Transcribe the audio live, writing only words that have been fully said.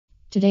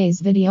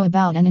Today's video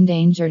about an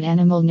endangered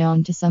animal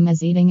known to some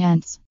as eating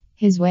ants.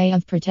 His way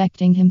of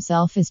protecting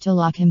himself is to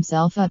lock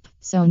himself up,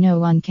 so no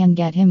one can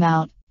get him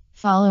out.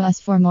 Follow us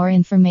for more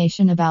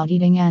information about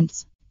eating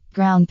ants.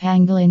 Ground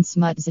pangolin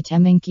Smutsia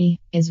temminckii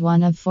is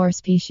one of 4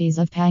 species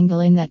of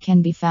pangolin that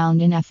can be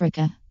found in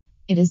Africa.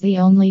 It is the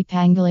only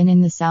pangolin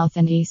in the south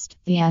and east.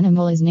 The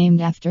animal is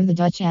named after the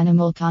Dutch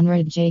animal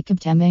Konrad Jacob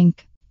Temink.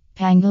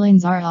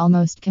 Pangolins are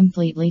almost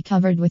completely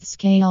covered with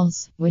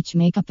scales, which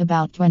make up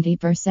about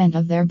 20%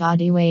 of their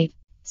body weight.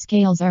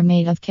 Scales are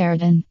made of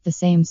keratin, the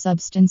same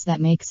substance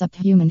that makes up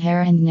human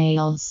hair and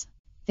nails.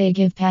 They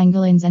give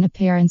pangolins an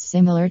appearance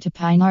similar to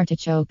pine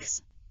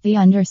artichokes. The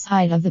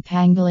underside of the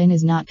pangolin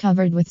is not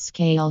covered with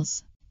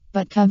scales,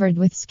 but covered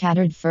with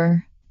scattered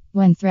fur.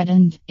 When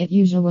threatened, it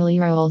usually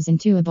rolls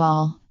into a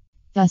ball,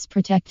 thus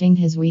protecting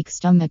his weak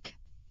stomach.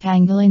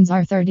 Pangolins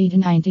are 30 to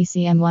 90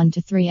 cm 1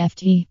 to 3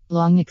 ft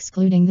long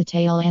excluding the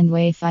tail and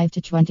weigh 5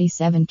 to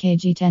 27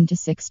 kg 10 to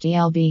 60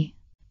 lb.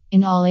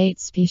 In all 8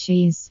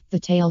 species, the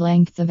tail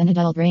length of an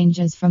adult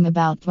ranges from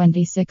about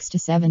 26 to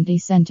 70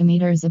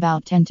 cm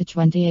about 10 to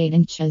 28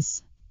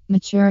 inches.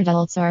 Mature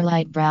adults are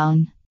light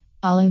brown,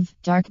 olive,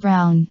 dark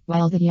brown,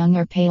 while the young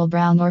are pale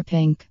brown or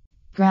pink.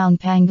 Ground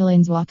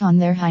pangolins walk on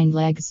their hind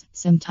legs,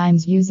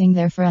 sometimes using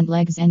their front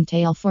legs and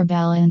tail for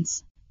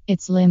balance.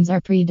 Its limbs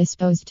are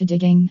predisposed to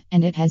digging,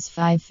 and it has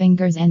 5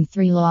 fingers and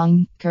 3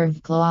 long,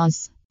 curved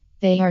claws.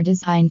 They are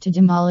designed to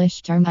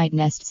demolish termite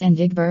nests and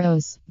dig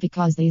burrows,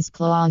 because these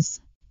claws.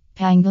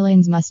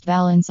 Pangolins must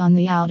balance on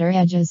the outer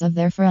edges of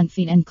their front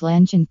feet and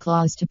clench in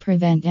claws to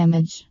prevent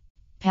damage.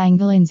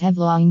 Pangolins have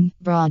long,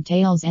 broad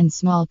tails and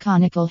small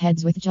conical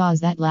heads with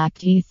jaws that lack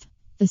teeth.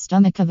 The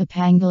stomach of a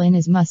pangolin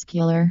is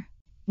muscular,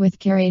 with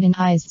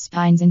keratinized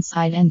spines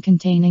inside and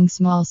containing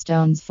small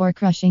stones for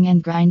crushing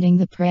and grinding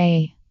the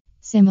prey.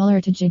 Similar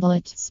to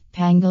giblets,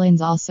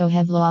 pangolins also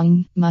have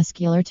long,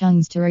 muscular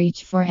tongues to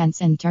reach for ants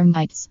and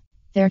termites.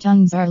 Their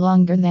tongues are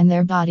longer than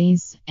their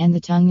bodies, and the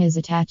tongue is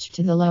attached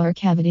to the lower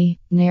cavity,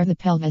 near the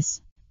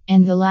pelvis,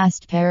 and the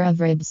last pair of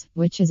ribs,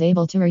 which is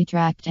able to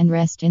retract and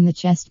rest in the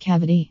chest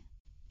cavity.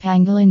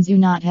 Pangolins do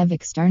not have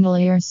external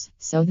ears,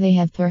 so they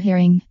have poor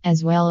hearing,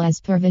 as well as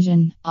poor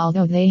vision,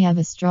 although they have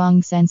a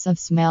strong sense of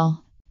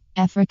smell.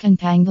 African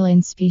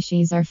pangolin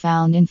species are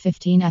found in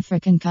 15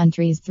 African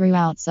countries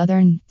throughout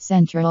southern,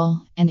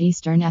 central, and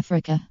eastern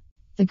Africa.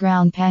 The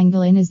ground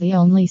pangolin is the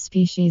only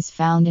species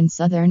found in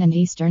southern and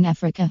eastern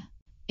Africa.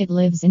 It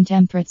lives in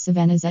temperate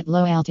savannas at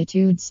low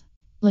altitudes.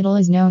 Little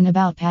is known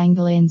about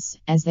pangolins,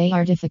 as they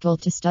are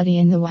difficult to study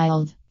in the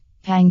wild.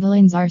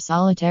 Pangolins are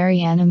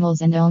solitary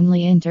animals and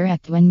only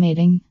interact when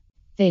mating.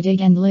 They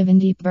dig and live in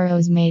deep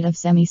burrows made of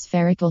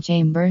semi-spherical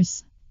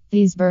chambers.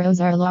 These burrows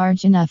are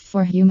large enough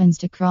for humans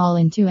to crawl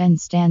into and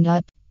stand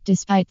up.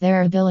 Despite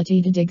their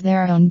ability to dig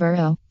their own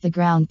burrow, the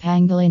ground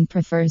pangolin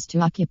prefers to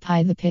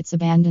occupy the pits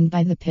abandoned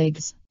by the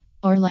pigs,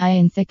 or lie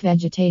in thick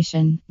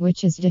vegetation,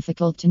 which is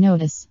difficult to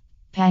notice.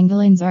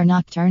 Pangolins are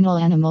nocturnal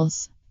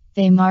animals.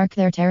 They mark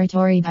their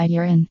territory by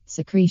urine,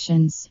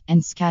 secretions,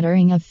 and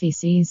scattering of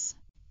feces.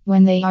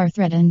 When they are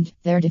threatened,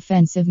 their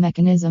defensive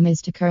mechanism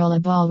is to curl a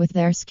ball with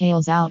their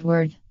scales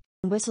outward,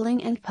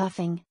 whistling and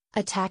puffing,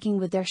 attacking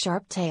with their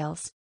sharp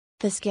tails.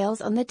 The scales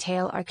on the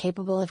tail are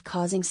capable of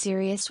causing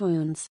serious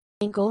wounds.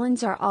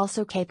 Pangolins are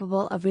also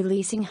capable of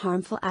releasing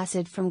harmful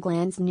acid from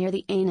glands near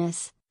the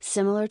anus,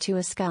 similar to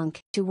a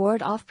skunk. To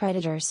ward off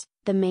predators,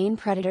 the main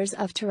predators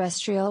of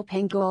terrestrial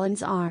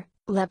pangolins are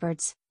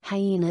leopards,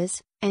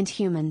 hyenas, and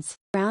humans.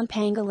 Ground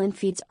pangolin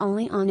feeds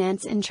only on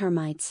ants and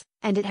termites,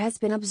 and it has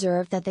been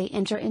observed that they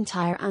enter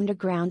entire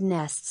underground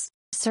nests.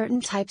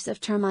 Certain types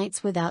of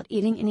termites without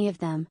eating any of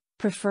them,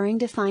 preferring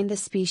to find the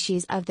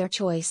species of their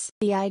choice.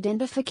 The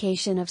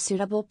identification of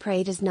suitable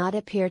prey does not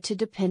appear to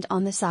depend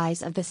on the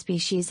size of the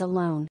species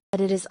alone,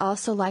 but it is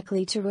also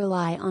likely to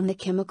rely on the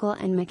chemical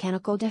and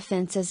mechanical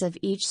defenses of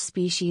each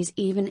species.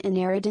 Even in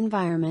arid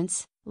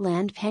environments,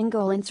 land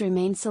pangolins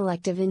remain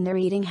selective in their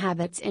eating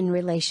habits in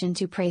relation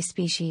to prey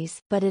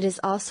species. But it is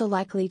also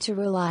likely to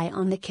rely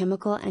on the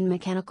chemical and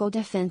mechanical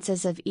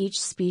defenses of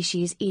each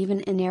species.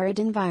 Even in arid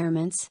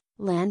environments,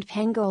 land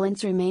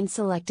pangolins remain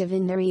selective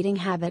in their eating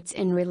habits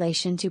in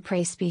relation to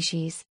prey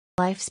species.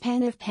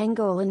 Lifespan of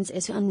pangolins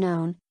is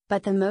unknown,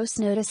 but the most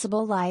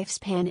noticeable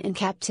lifespan in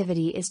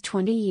captivity is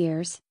 20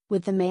 years,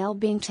 with the male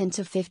being 10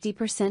 to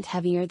 50%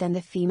 heavier than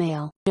the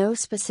female. No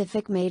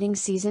specific mating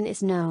season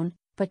is known,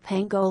 but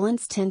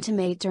pangolins tend to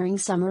mate during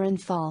summer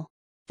and fall.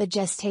 The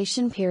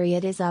gestation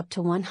period is up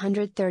to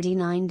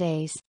 139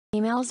 days.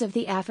 Females of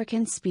the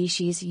African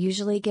species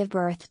usually give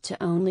birth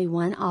to only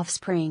one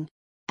offspring.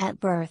 At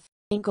birth,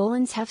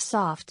 pangolins have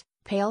soft,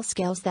 pale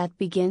scales that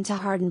begin to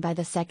harden by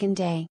the second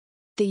day.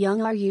 The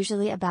young are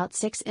usually about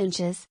 6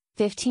 inches,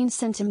 15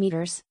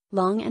 centimeters,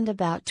 long and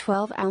about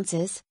 12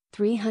 ounces,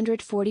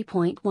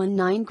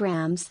 340.19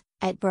 grams,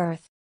 at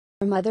birth.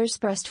 Their mothers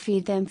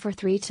breastfeed them for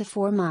 3 to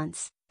 4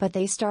 months, but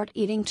they start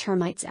eating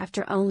termites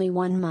after only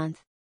 1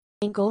 month.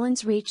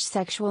 Pangolins reach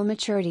sexual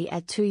maturity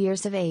at 2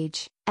 years of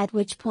age, at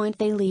which point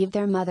they leave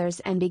their mothers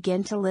and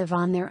begin to live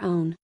on their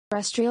own.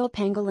 Terrestrial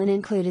pangolin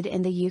included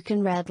in the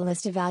Yukon Red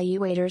List.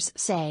 Evaluators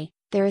say,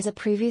 there is a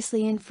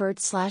previously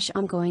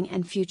inferred/ongoing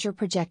and future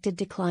projected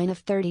decline of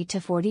 30 to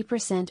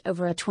 40%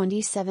 over a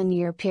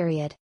 27-year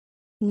period.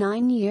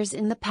 9 years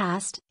in the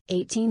past,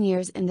 18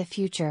 years in the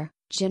future,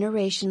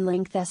 generation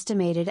length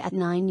estimated at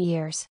 9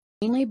 years,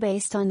 mainly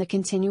based on the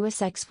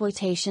continuous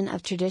exploitation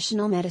of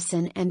traditional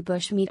medicine and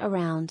bushmeat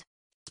around.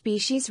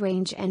 Species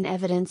range and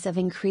evidence of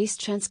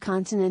increased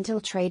transcontinental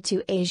trade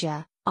to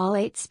Asia. All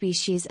 8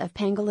 species of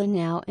pangolin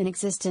now in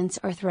existence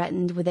are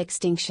threatened with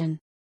extinction.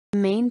 The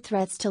main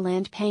threats to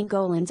land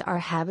pangolins are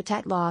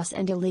habitat loss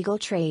and illegal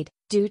trade.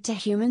 Due to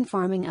human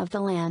farming of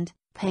the land,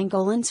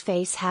 pangolins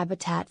face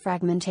habitat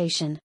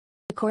fragmentation.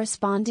 The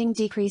corresponding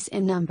decrease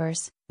in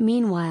numbers.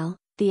 Meanwhile,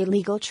 the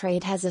illegal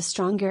trade has a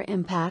stronger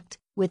impact,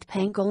 with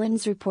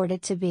pangolins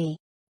reported to be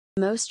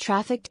the most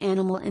trafficked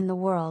animal in the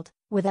world,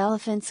 with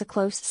elephants a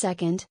close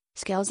second.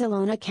 Scales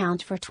alone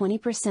account for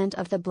 20%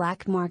 of the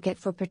black market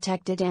for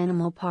protected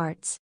animal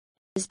parts.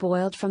 It is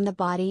boiled from the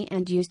body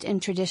and used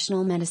in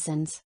traditional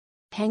medicines.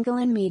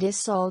 Pangolin meat is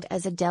sold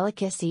as a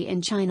delicacy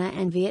in China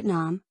and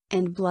Vietnam,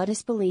 and blood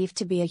is believed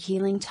to be a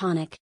healing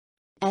tonic.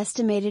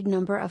 Estimated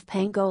number of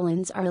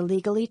pangolins are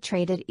illegally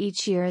traded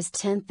each year is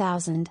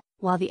 10,000,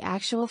 while the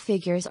actual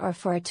figures are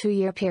for a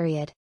 2-year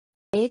period.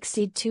 They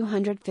exceed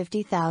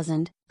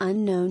 250,000,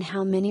 unknown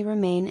how many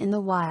remain in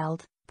the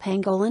wild.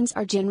 Pangolins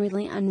are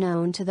generally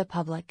unknown to the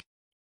public.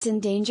 Its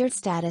endangered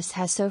status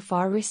has so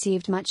far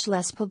received much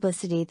less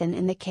publicity than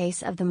in the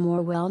case of the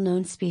more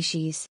well-known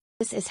species.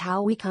 This is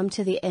how we come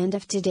to the end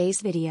of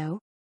today's video.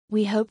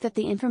 We hope that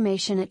the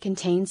information it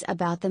contains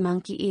about the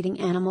monkey-eating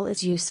animal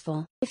is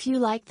useful. If you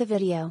like the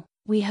video,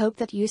 we hope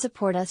that you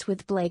support us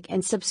with Blake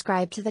and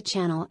subscribe to the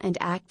channel and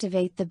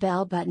activate the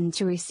bell button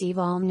to receive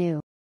all new